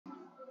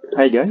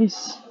Hi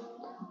guys,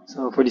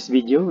 so for this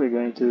video we're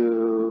going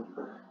to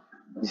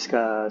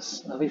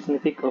discuss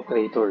arithmetic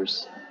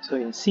operators. So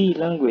in C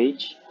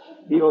language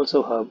we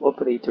also have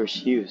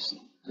operators used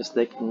just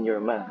like in your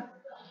math,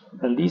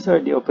 and these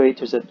are the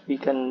operators that we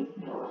can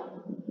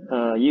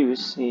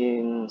use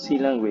in C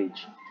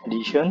language: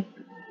 addition,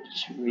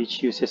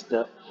 which uses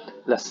the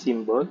plus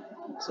symbol;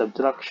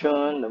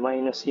 subtraction, the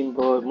minus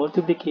symbol;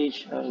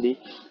 multiplication, the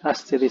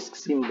asterisk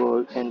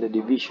symbol; and the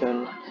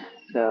division,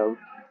 the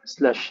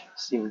slash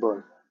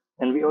symbol.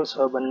 And we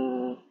also have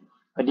an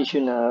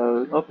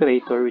additional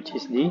operator, which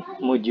is the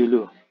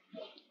modulo.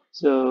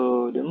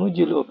 So the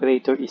modulo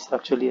operator is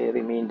actually a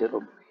remainder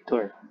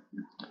operator.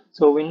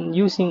 So when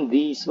using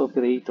these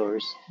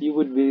operators, you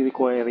would be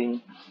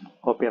requiring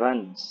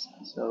operands.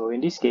 So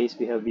in this case,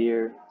 we have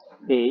here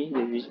A,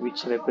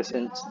 which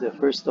represents the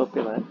first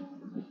operand,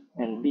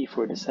 and B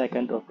for the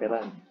second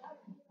operand.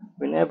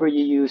 Whenever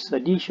you use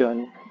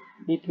addition,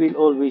 it will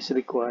always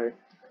require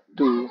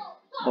two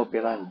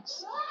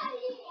operands.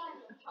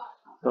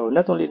 So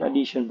not only in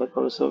addition, but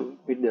also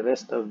with the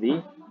rest of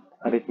the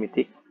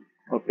arithmetic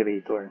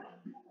operator.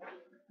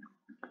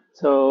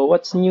 So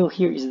what's new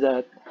here is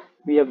that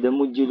we have the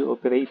modulo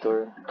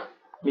operator,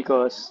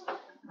 because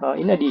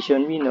in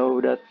addition we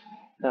know that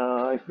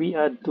if we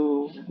add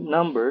two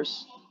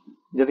numbers,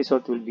 the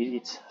result will be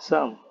its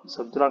sum;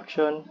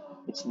 subtraction,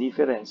 its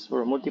difference;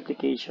 for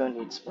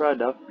multiplication, its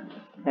product;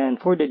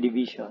 and for the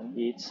division,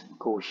 its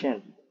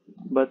quotient.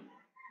 But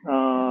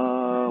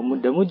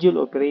the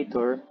modulo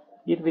operator,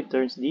 it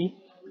returns the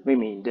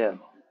remainder.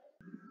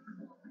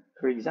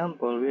 For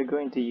example, we are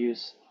going to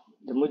use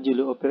the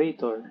modulo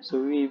operator, so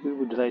we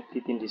would write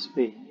it in this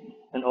way: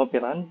 an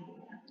operand,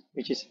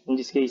 which is in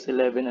this case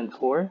 11 and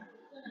 4.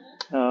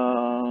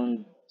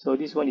 So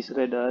this one is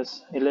read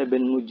as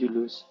 11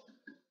 modulus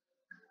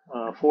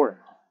 4.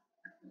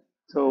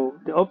 So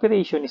the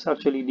operation is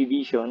actually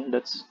division,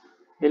 that's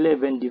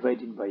 11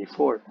 divided by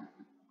 4.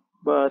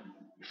 But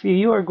if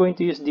you are going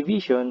to use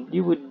division,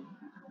 you would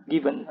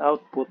give an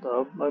output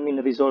of,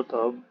 result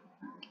of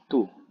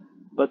 2.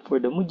 But for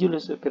the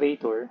modulus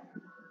operator,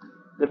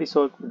 the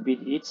result would be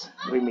its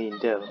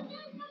remainder.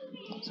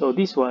 So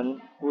this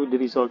one would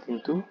result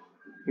into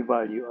a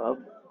value of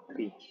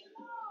 3.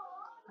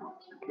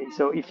 Okay,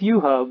 so if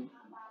you have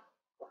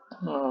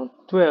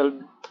 12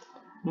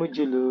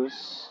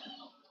 modulus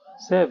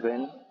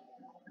 7,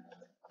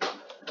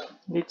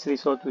 its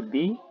result would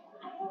be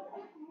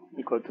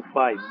equal to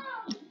 5,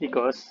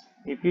 because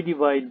if you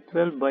divide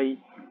 12 by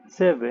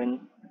 7,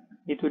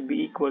 it would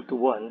be equal to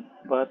 1,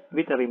 but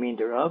with a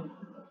remainder of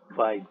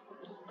 5.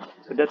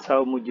 So that's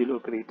how modulo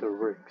operator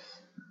works.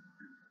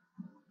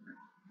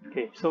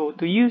 Okay, so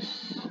to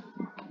use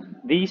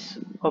these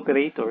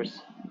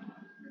operators,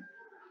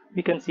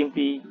 we can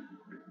simply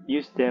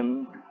use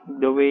them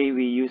the way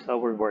we use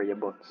our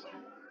variables.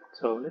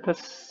 So let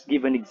us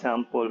give an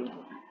example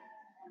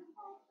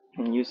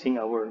in using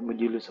our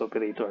modulus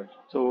operator.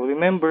 So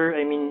remember,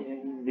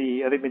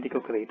 the arithmetic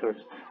operators.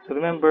 So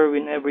remember,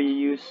 whenever you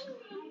use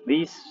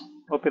these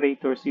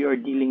operators, you are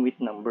dealing with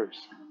numbers.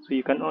 So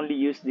you can only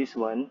use this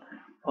one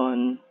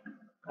on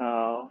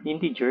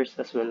integers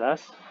as well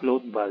as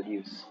float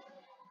values.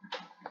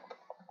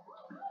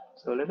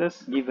 So let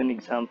us give an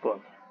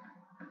example.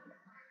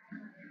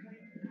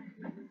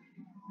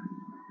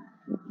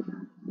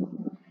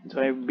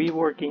 So I'll be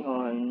working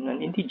on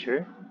an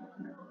integer.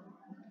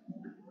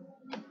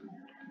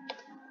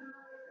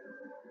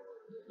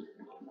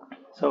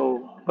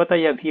 So what I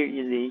have here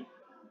is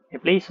a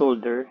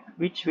placeholder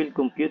which will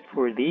compute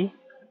for the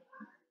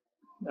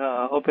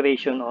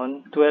operation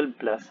on 12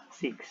 plus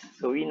 6.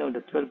 So we know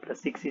that 12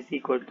 plus 6 is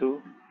equal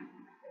to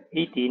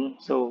 18.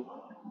 So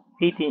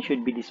 18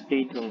 should be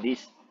displayed on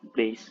this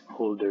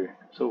placeholder.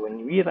 So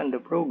when we run the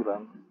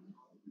program,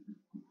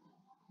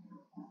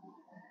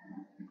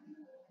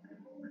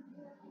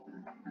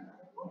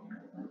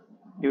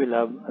 you will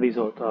have a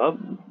result of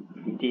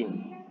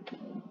 18.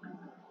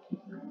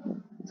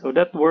 So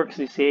that works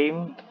the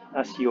same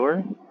as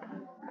your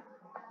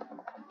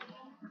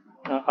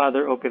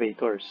other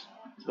operators.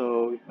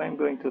 So if I'm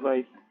going to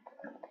write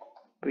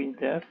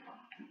printf,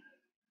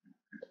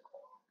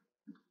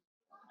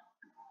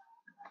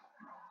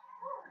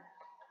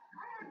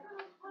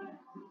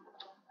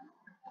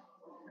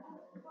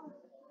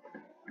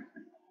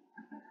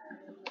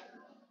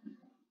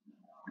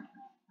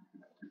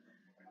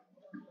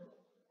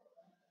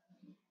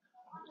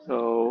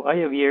 so I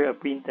have here a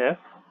printf,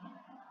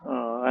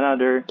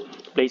 another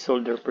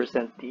placeholder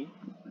 %t.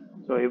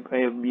 So I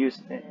have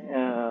used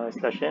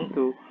 /n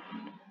to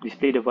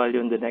display the value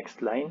on the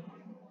next line.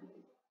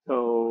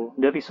 So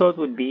the result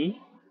would be,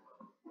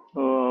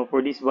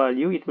 for this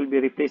value, it will be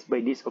replaced by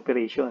this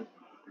operation.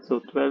 So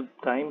 12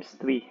 times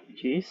 3,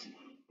 which is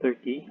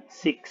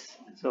 36.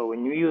 So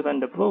when you run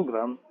the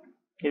program,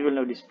 it will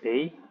now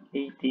display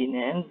 18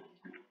 and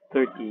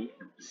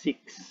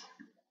 36.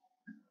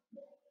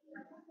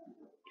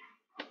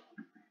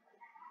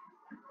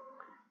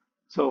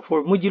 So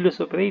for modulus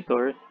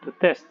operator, to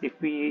test if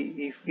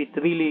it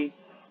really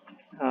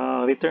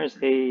returns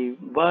a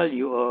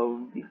value of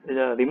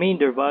the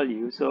remainder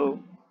value. So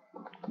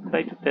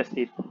try to test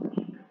it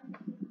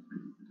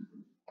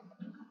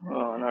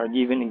on our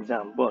given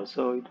example.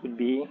 So it would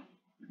be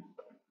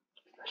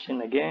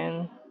question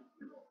again,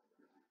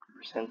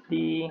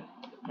 %t,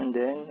 and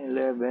then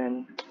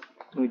 11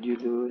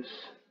 modulus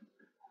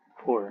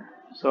 4.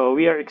 So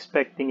we are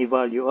expecting a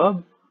value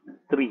of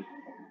 3.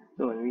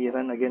 So when we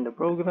run again the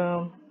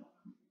program,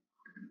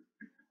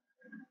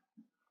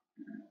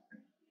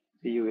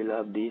 so you will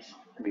have these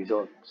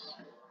results.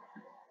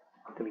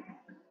 3.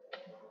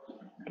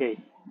 Okay.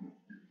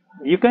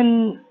 You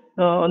can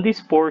on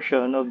this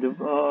portion of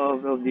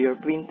your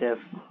printf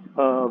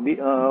of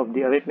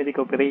the arithmetic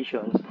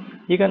operations,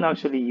 you can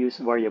actually use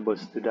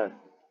variables to that.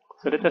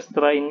 So let us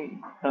try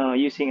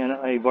using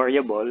a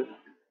variable.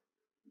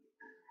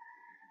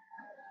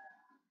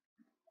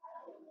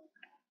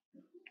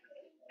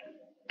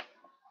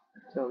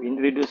 So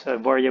introduce a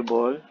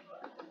variable.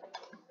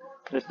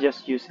 Let's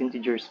just use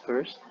integers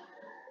first.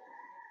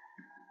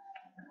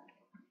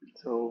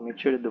 So make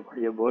sure that the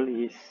variable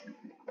is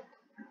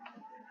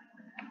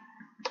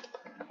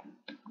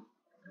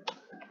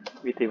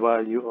with a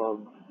value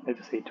of,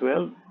 let's say,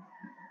 12,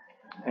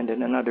 and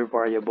then another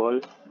variable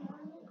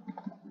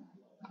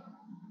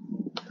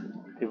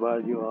with a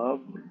value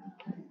of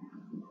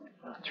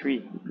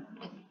 3.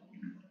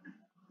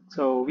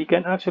 So we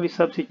can actually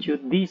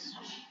substitute these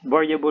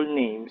variable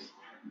names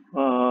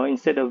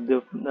instead of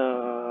the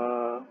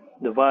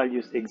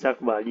values, the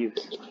exact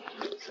values.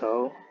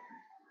 So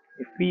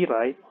if we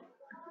write,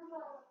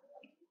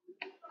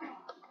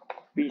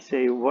 we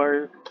say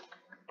var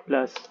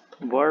plus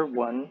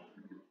var1,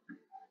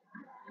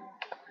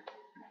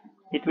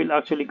 it will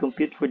actually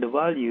compute for the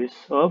values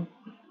of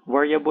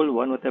variable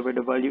 1, whatever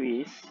the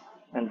value is,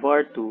 and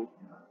var2,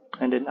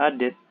 and then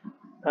add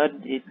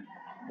it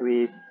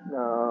with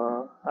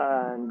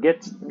and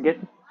get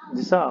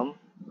the sum.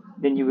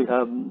 Then you will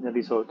have the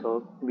result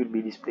of will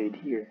be displayed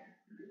here.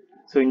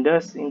 So in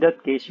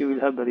that case, you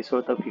will have the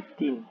result of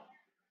 15.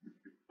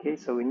 Okay,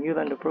 so when you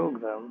run the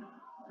program,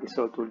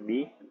 result will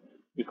be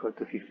equal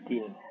to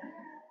 15.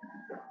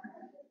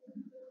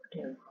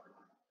 Okay.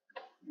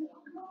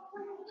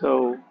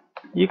 So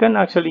you can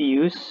actually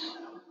use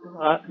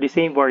the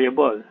same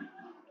variable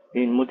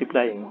in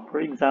multiplying. For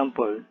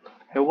example,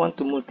 I want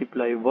to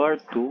multiply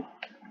var2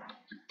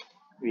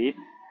 with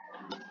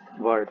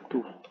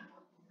var2.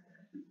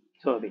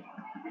 Sorry,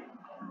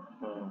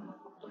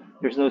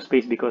 there's no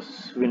space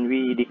because when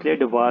we declare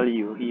the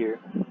value here,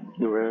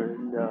 there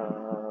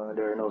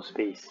are no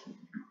space.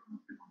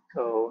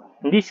 So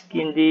in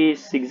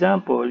this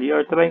example, you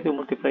are trying to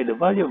multiply the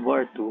value of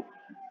var2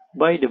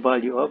 by the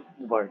value of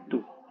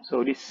var2.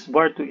 So this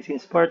var2,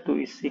 since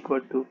var2 is equal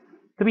to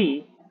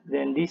 3,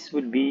 then this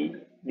would be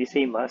the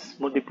same as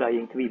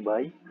multiplying 3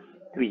 by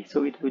 3.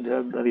 So it would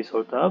have the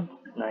result of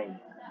 9.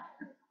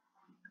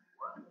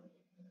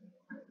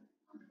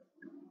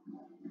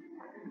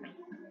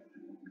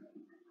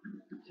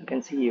 You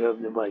can see you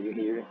have the value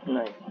here,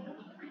 9.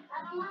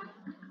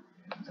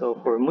 So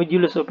for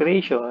modulus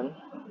operation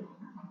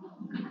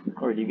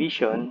or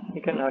division,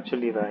 you can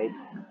actually write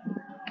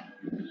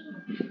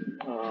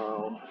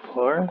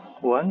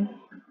var1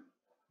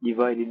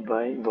 divided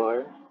by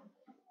var2.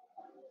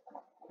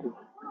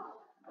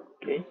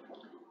 Okay.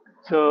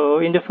 So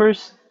in the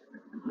first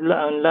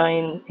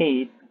line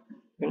 8,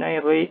 when I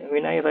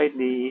write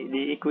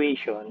the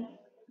equation,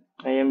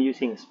 I am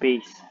using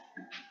space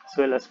as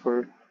well as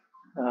for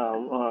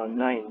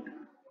 9.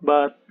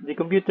 But the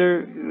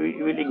computer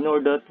will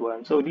ignore that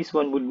one. So this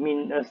one would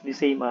mean as the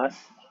same as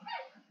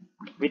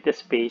with a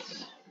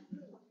space.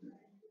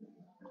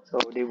 So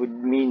they would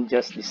mean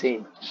just the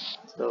same.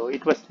 So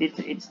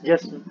it's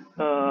just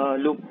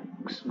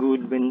looks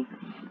good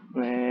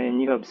when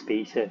you have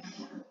spaces.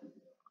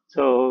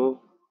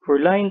 So for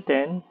line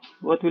 10,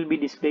 what will be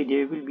displayed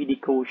here will be the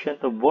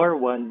quotient of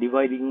var1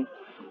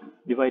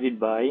 divided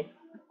by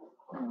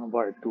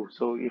var2.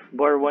 So if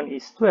var1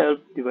 is 12,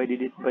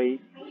 divided it by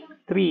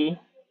 3,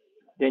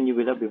 then you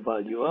will have a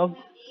value of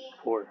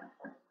 4.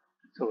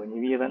 So when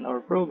we run our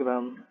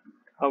program,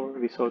 our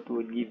result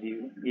would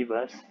give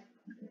us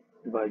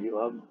the value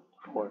of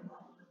 4.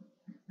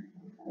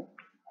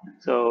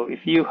 So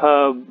if you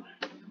have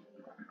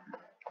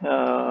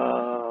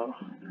a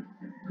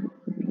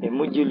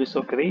modulus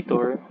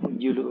operator,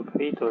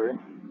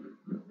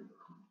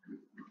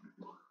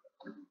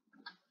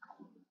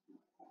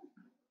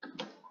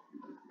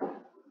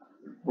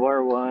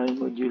 var1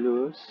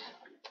 modulus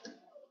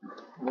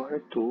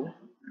var2,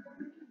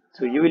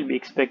 so you will be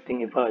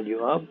expecting a value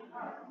of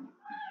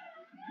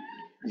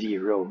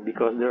 0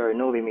 because there are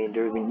no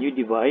remainder when you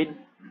divide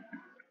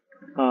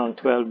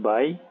 12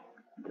 by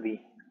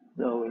 3.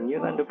 So when you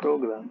run the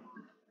program,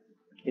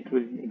 it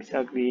will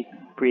exactly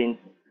print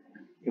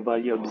a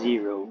value of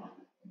 0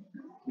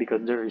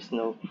 because there is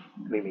no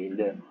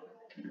remainder.